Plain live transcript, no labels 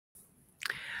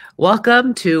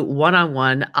Welcome to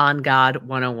One-on-One on God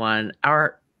 101.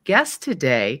 Our guest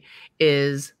today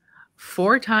is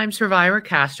four-time Survivor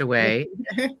castaway,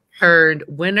 turned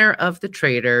winner of the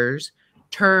Traitors,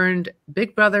 turned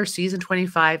Big Brother Season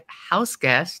 25 house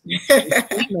guest,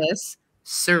 famous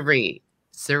Cirie.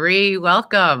 Cirie,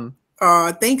 welcome.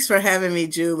 Thanks for having me,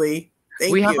 Julie.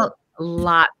 Thank We have you. a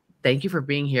lot. Thank you for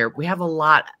being here. We have a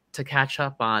lot to catch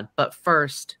up on. But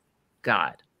first,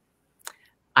 God.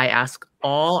 I ask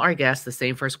all our guests the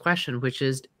same first question, which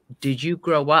is, did you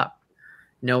grow up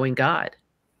knowing God?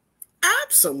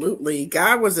 Absolutely.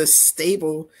 God was a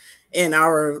staple in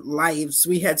our lives.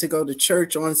 We had to go to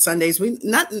church on Sundays.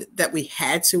 Not that we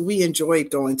had to, we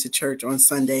enjoyed going to church on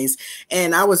Sundays.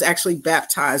 And I was actually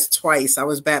baptized twice. I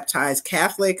was baptized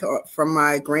Catholic from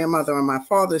my grandmother on my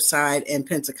father's side and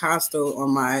Pentecostal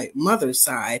on my mother's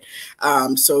side.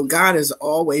 So God is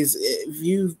always, if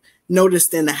you've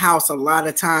noticed in the house, a lot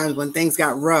of times when things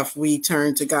got rough, we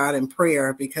turned to God in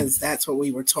prayer because that's what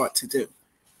we were taught to do.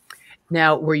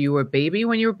 Now, were you a baby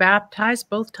when you were baptized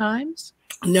both times?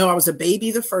 No, I was a baby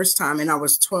the first time and I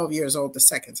was 12 years old the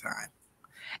second time.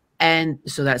 And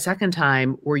so that second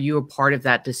time, were you a part of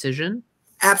that decision?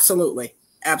 Absolutely.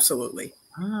 Absolutely.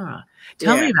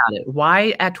 Tell me about it.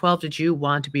 Why at 12 did you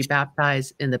want to be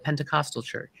baptized in the Pentecostal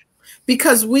church?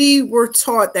 Because we were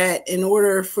taught that in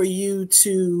order for you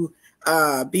to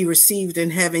be received in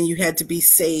heaven, you had to be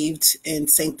saved and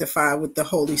sanctified with the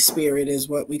Holy Spirit, is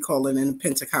what we call it in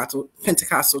the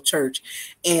Pentecostal church.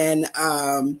 And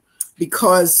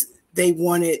because I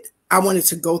wanted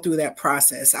to go through that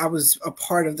process. I was a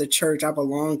part of the church. I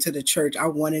belonged to the church. I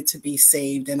wanted to be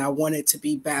saved and I wanted to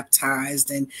be baptized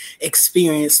and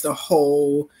experience the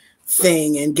whole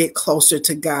thing and get closer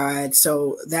to God.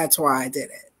 So that's why I did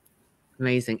it.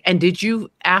 Amazing. And did you,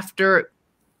 after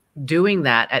doing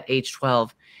that at age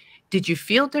 12, did you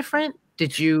feel different?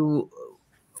 Did you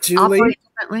operate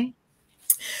differently?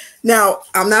 Now,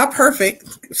 I'm not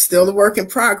perfect, still a work in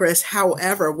progress.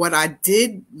 However, what I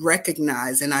did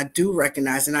recognize, and I do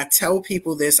recognize, and I tell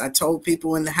people this, I told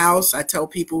people in the house, I tell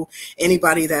people,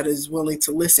 anybody that is willing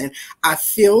to listen, I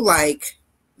feel like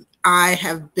I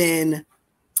have been,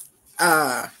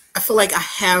 I feel like I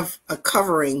have a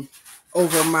covering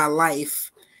over my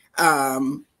life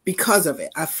because of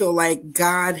it. I feel like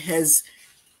God has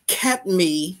kept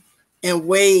me in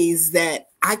ways that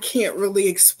I can't really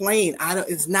explain.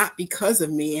 It's not because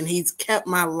of me. And he's kept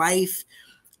my life,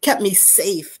 kept me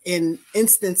safe in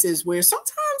instances where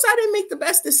sometimes I didn't make the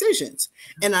best decisions.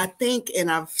 And I think,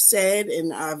 and I've said,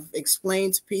 and I've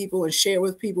explained to people and shared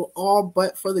with people, all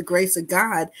but for the grace of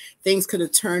God, things could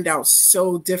have turned out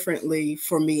so differently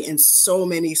for me in so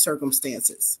many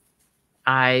circumstances.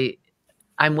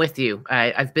 I'm with you.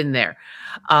 I've been there.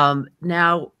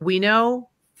 Now, we know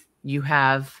you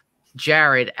have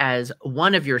Jared as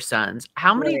one of your sons.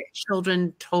 How many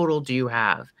children total do you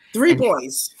have? Three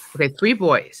boys. Okay, 3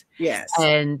 boys. Yes.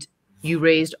 And you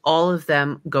raised all of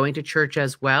them going to church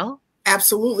as well?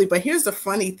 Absolutely. But here's the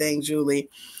funny thing, Julie.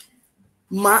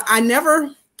 I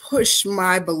never push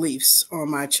my beliefs on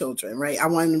my children, right? I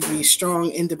want them to be strong,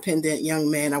 independent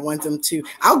young men. I want them to,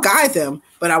 I'll guide them,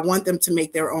 but I want them to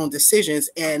make their own decisions.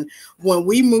 And when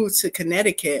we moved to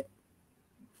Connecticut,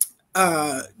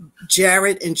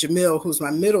 Jared and Jamil, who's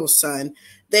my middle son,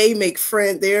 they make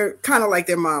friends. They're kind of like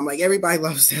their mom, like everybody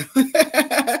loves them.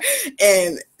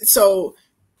 And so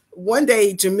one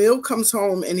day Jamil comes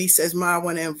home and he says, "Ma, I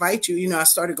want to invite you. You know, I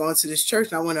started going to this church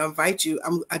and I want to invite you.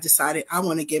 I decided I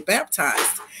want to get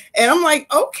baptized." And I'm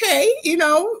like, "Okay, you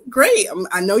know, great.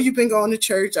 I know you've been going to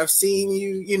church. I've seen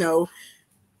you, you know."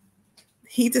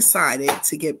 He decided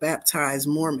to get baptized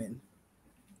Mormon.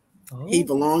 Oh. He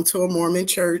belonged to a Mormon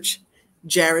church.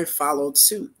 Jared followed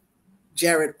suit.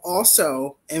 Jared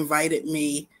also invited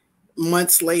me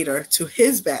months later to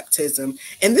his baptism.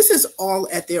 And this is all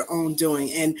at their own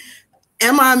doing. And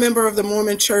am I a member of the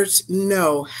Mormon church?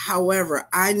 No. However,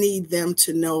 I need them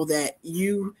to know that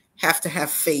you have to have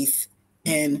faith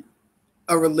in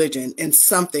a religion and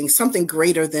something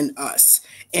greater than us.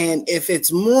 And if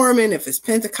it's Mormon, if it's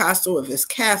Pentecostal, if it's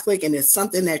Catholic, and it's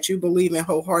something that you believe in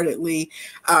wholeheartedly,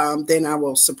 then I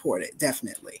will support it,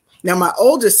 definitely. Now, my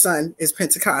oldest son is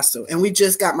Pentecostal, and we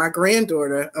just got my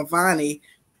granddaughter, Avani,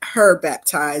 her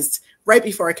baptized right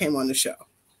before I came on the show.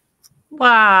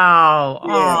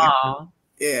 Wow.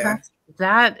 Yeah. Yeah.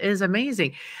 That is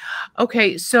amazing.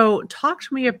 Okay, so talk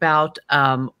to me about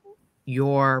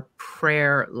your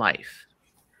prayer life.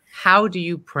 How do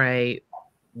you pray?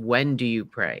 When do you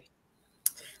pray?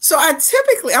 So I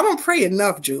don't pray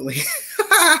enough, Julie.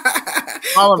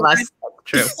 All of us.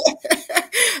 True.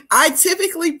 I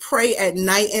typically pray at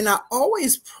night, and I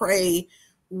always pray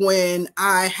when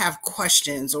I have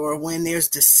questions or when there's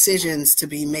decisions to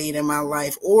be made in my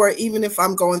life, or even if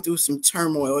I'm going through some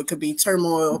turmoil. It could be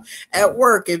turmoil at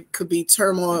work, it could be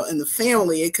turmoil in the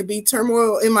family, it could be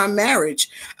turmoil in my marriage.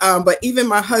 But even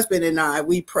my husband and I,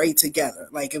 we pray together.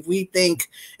 Like if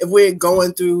we're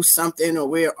going through something, or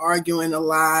we're arguing a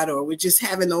lot, or we're just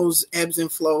having those ebbs and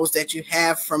flows that you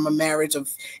have from a marriage of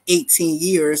 18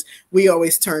 years, we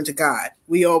always turn to God.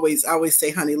 I always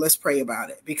say, honey, let's pray about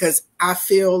it, because I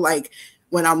feel like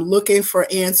when I'm looking for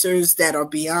answers that are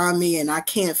beyond me and I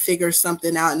can't figure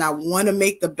something out and I want to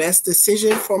make the best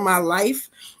decision for my life,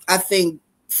 I think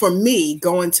for me,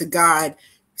 going to God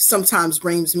sometimes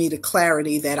brings me to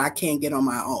clarity that I can't get on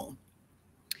my own.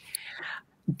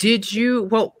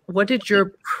 What did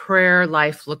your prayer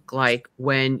life look like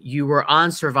when you were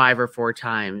on Survivor 4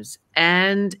 times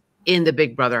and in the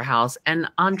Big Brother house and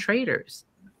on Traitors?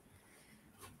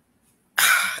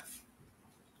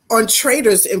 On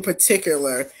Traitors in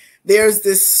particular, there's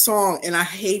this song, and I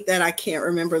hate that I can't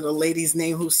remember the lady's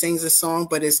name who sings the song,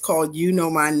 but it's called You Know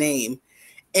My Name.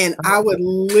 And I would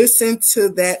listen to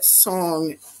that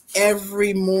song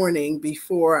every morning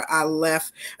before I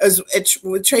left.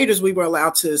 With Traitors, we were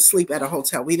allowed to sleep at a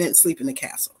hotel. We didn't sleep in the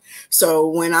castle. So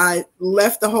when I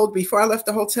left before I left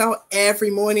the hotel, every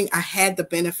morning I had the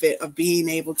benefit of being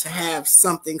able to have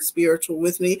something spiritual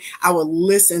with me. I would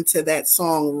listen to that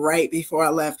song right before I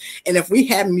left. And if we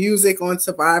had music on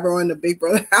Survivor on the Big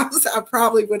Brother house, I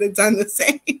probably would have done the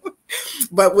same.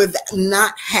 But with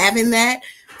not having that,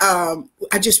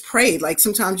 I just prayed. Like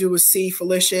sometimes you would see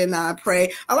Felicia and I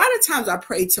pray. A lot of times I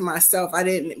prayed to myself. I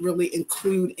didn't really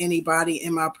include anybody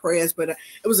in my prayers, but it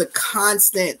was a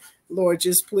constant, Lord,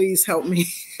 just please help me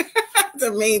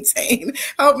to maintain,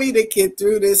 help me to get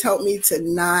through this, help me to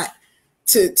not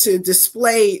to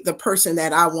display the person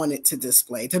that I wanted to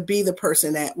display, to be the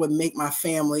person that would make my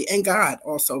family and God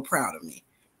also proud of me.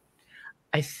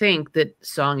 I think that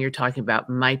song you're talking about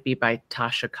might be by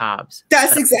Tasha Cobbs.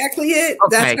 That's exactly it.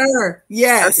 Okay. That's her.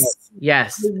 Yes. Okay.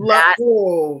 Yes. That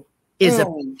is a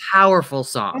powerful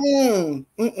song.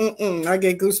 I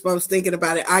get goosebumps thinking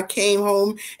about it. I came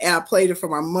home and I played it for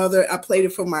my mother. I played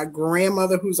it for my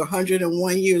grandmother, who's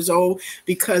 101 years old,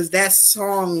 because that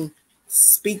song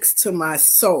speaks to my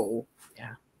soul.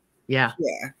 Yeah. Yeah.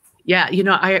 Yeah. Yeah. You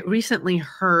know, I recently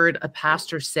heard a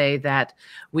pastor say that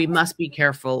we must be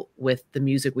careful with the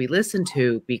music we listen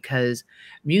to, because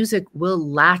music will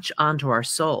latch onto our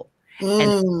soul.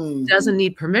 And it doesn't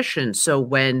need permission. So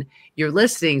when you're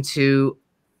listening to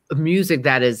music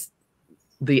that is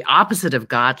the opposite of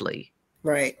godly,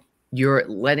 right, you're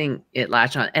letting it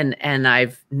latch on. And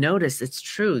I've noticed it's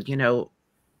true. You know,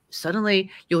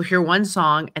 suddenly you'll hear one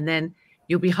song and then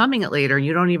you'll be humming it later and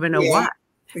you don't even know why.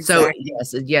 Exactly.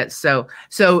 So yes.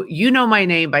 So You Know My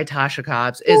Name by Tasha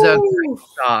Cobbs is a great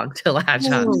song to latch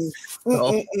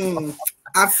on.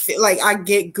 I feel like I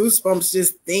get goosebumps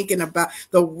just thinking about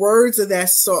the words of that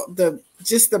song.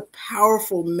 Just the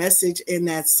powerful message in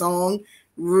that song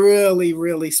really,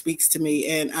 really speaks to me,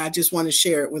 and I just want to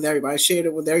share it with everybody. I shared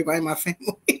it with everybody in my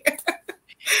family.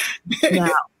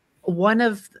 Now, one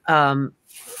of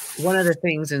the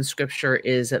things in Scripture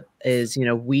is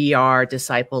we are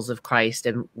disciples of Christ,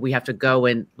 and we have to go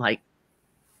and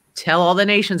tell all the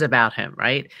nations about him,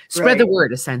 right? Spread the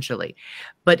word, essentially.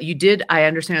 But I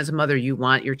understand as a mother, you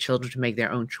want your children to make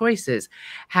their own choices.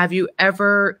 Have you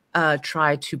ever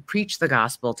tried to preach the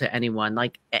gospel to anyone,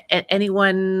 like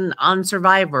anyone on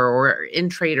Survivor or in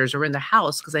Traitors or in the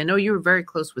house? Because I know you were very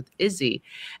close with Izzy,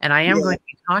 and I am going to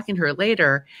be talking to her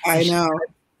later. I know.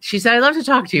 She said, "I'd love to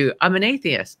talk to you. I'm an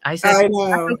atheist." I said,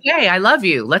 "Okay, I love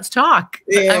you. Let's talk."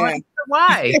 Yeah. I want to know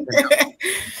why.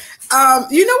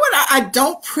 You know what? I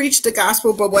don't preach the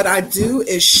gospel, but what I do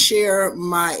is share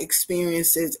my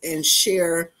experiences and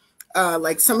share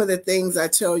some of the things I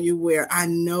tell you where I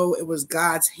know it was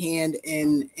God's hand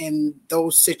in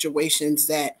those situations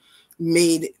that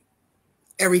made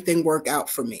everything work out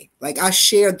for me. Like I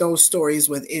shared those stories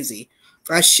with Izzy.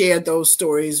 I shared those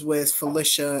stories with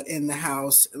Felicia in the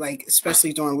house, like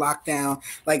especially during lockdown,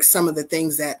 like some of the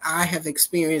things that I have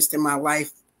experienced in my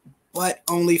life, but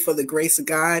only for the grace of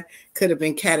God, could have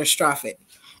been catastrophic.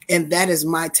 And that is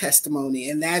my testimony.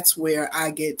 And that's where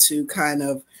I get to kind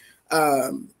of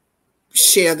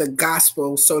share the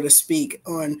gospel, so to speak,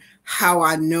 on how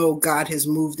I know God has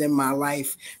moved in my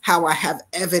life, how I have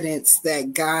evidence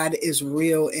that God is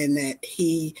real and that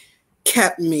he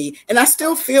kept me. And I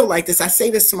still feel like this. I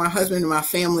say this to my husband and my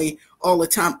family all the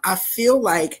time. I feel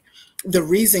like the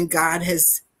reason God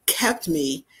has kept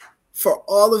me for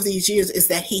all of these years is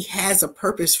that he has a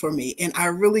purpose for me. And I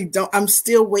really don't, I'm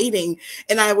still waiting.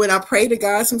 And when I pray to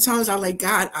God, sometimes I'm like,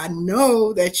 God, I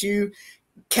know that you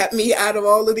kept me out of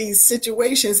all of these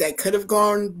situations that could have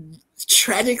gone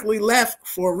tragically left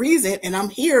for a reason. And I'm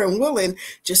here and willing.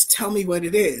 Just tell me what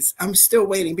it is. I'm still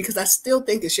waiting because I still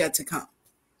think it's yet to come.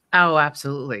 Oh,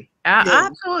 absolutely.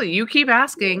 Absolutely. You keep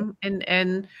asking,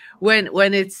 and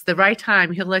when it's the right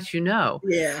time, he'll let you know.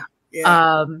 Yeah.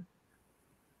 Yeah.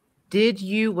 Did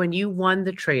you, when you won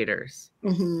the Traitors,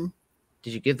 Mm-hmm.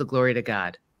 did you give the glory to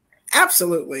God?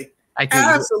 Absolutely. I do.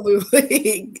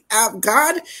 Absolutely.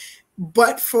 God,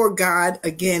 but for God,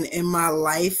 again, in my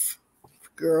life,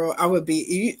 girl,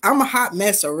 I'm a hot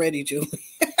mess already, Julie.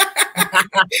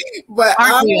 But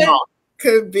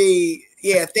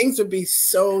things would be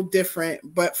so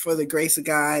different, but for the grace of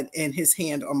God and his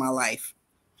hand on my life.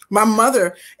 My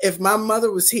mother, if my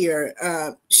mother was here,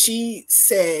 she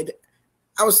said,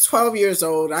 I was 12 years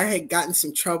old. I had gotten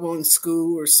some trouble in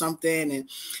school or something. And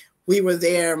we were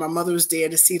there. My mother was there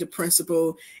to see the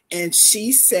principal. And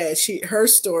she said, her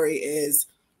story is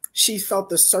she felt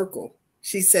the circle.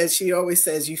 She says, she always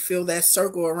says, you feel that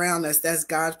circle around us. That's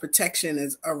God's protection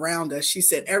is around us. She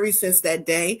said, ever since that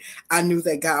day, I knew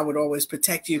that God would always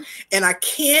protect you. And I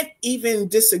can't even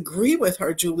disagree with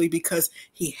her, Julie, because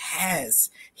he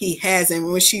has.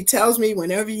 And when she tells me,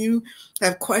 whenever you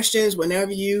have questions,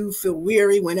 whenever you feel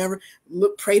weary,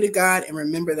 pray to God and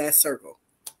remember that circle.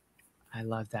 I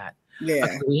love that. Yeah.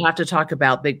 Okay, we have to talk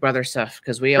about Big Brother stuff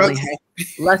because we only have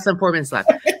less than 4 minutes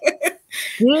left.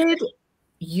 Did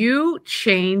you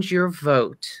change your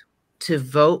vote to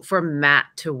vote for Matt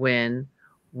to win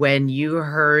when you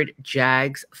heard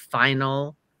Jag's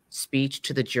final speech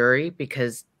to the jury?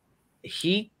 Because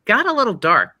he got a little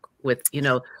dark with,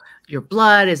 your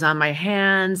blood is on my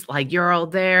hands, like you're all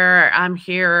there, I'm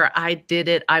here, I did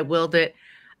it, I willed it.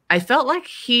 I felt like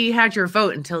he had your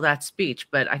vote until that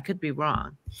speech, but I could be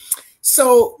wrong.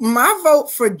 So my vote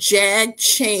for Jag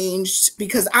changed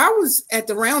because I was at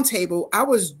the round table. I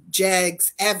was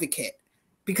Jag's advocate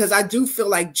because I do feel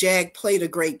like Jag played a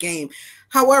great game.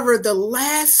 However, the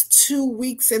last 2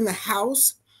 weeks in the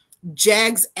house,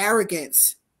 Jag's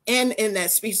arrogance and in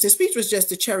that speech, the speech was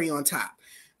just a cherry on top.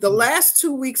 The last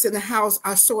 2 weeks in the house,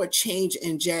 I saw a change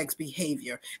in Jag's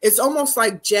behavior. It's almost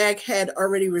like Jag had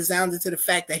already resounded to the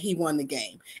fact that he won the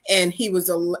game and he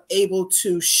was able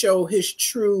to show his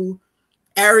true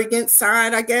arrogant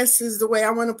side, I guess is the way I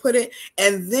want to put it.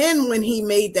 And then when he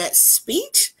made that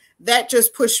speech, that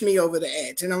just pushed me over the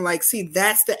edge. And I'm like, see,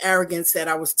 that's the arrogance that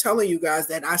I was telling you guys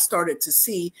that I started to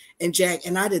see in Jag.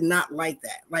 And I did not like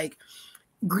that. Like,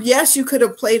 yes, you could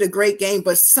have played a great game,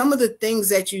 but some of the things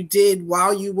that you did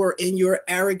while you were in your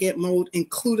arrogant mode,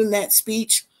 including that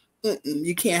speech,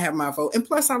 you can't have my vote. And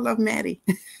plus, I love Maddie.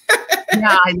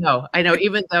 Yeah, I know.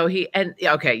 Even though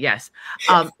okay, yes.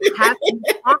 Have you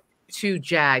talked to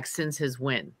Jag since his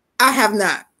win? I have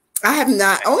not.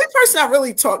 Only person I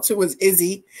really talked to was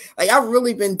Izzy. Like, I've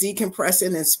really been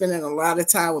decompressing and spending a lot of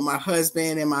time with my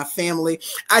husband and my family.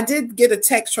 I did get a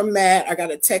text from Matt. I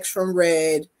got a text from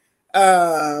Red.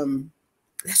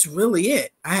 That's really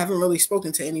it. I haven't really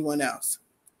spoken to anyone else.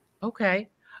 Okay.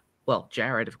 Well,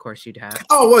 Jared, of course you'd have.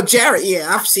 Oh, well, Jared,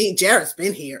 yeah, I've seen Jared's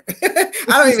been here. I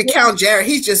don't even count Jared.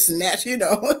 He's just snatched,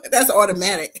 that's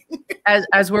automatic.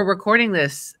 As we're recording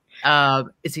this,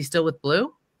 is he still with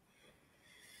Blue?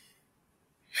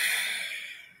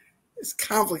 It's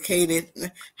complicated.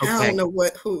 Okay. I don't know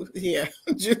yeah.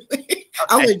 Okay.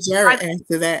 I'll let Jared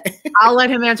answer that. I'll let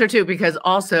him answer too, because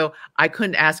also I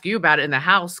couldn't ask you about it in the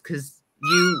house because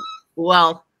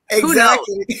exactly. Who knows?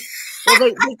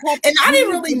 Well, and I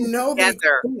didn't really know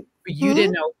together. You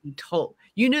didn't know he told.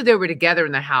 You knew they were together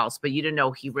in the house, but you didn't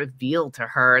know he revealed to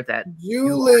her that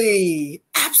Julie.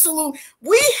 Absolutely.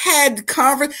 We had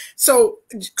So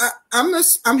I'm gonna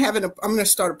start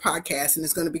a podcast, and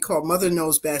it's gonna be called Mother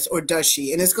Knows Best, or Does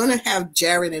She? And it's gonna have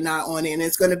Jared and I on it, and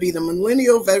it's gonna be the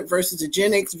millennial versus the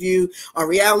Gen X view on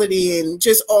reality and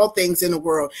just all things in the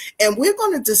world. And we're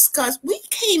gonna discuss. We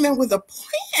came in with a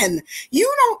plan.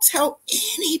 You don't tell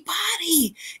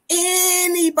anybody.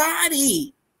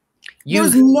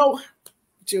 There's no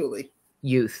Julie.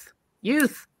 Youth.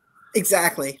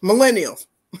 Exactly. Millennials.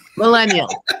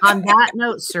 On that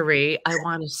note, Cirie, I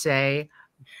want to say,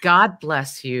 God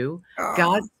bless you.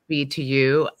 Godspeed to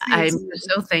you. I'm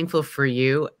so thankful for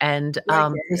you. And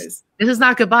this is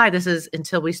not goodbye. This is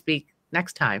until we speak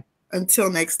next time. Until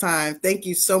next time. Thank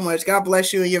you so much. God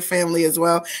bless you and your family as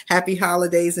well. Happy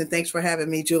holidays. And thanks for having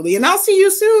me, Julie. And I'll see you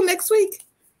soon next week.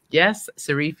 Yes,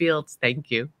 Cirie Fields.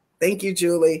 Thank you. Thank you,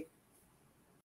 Julie.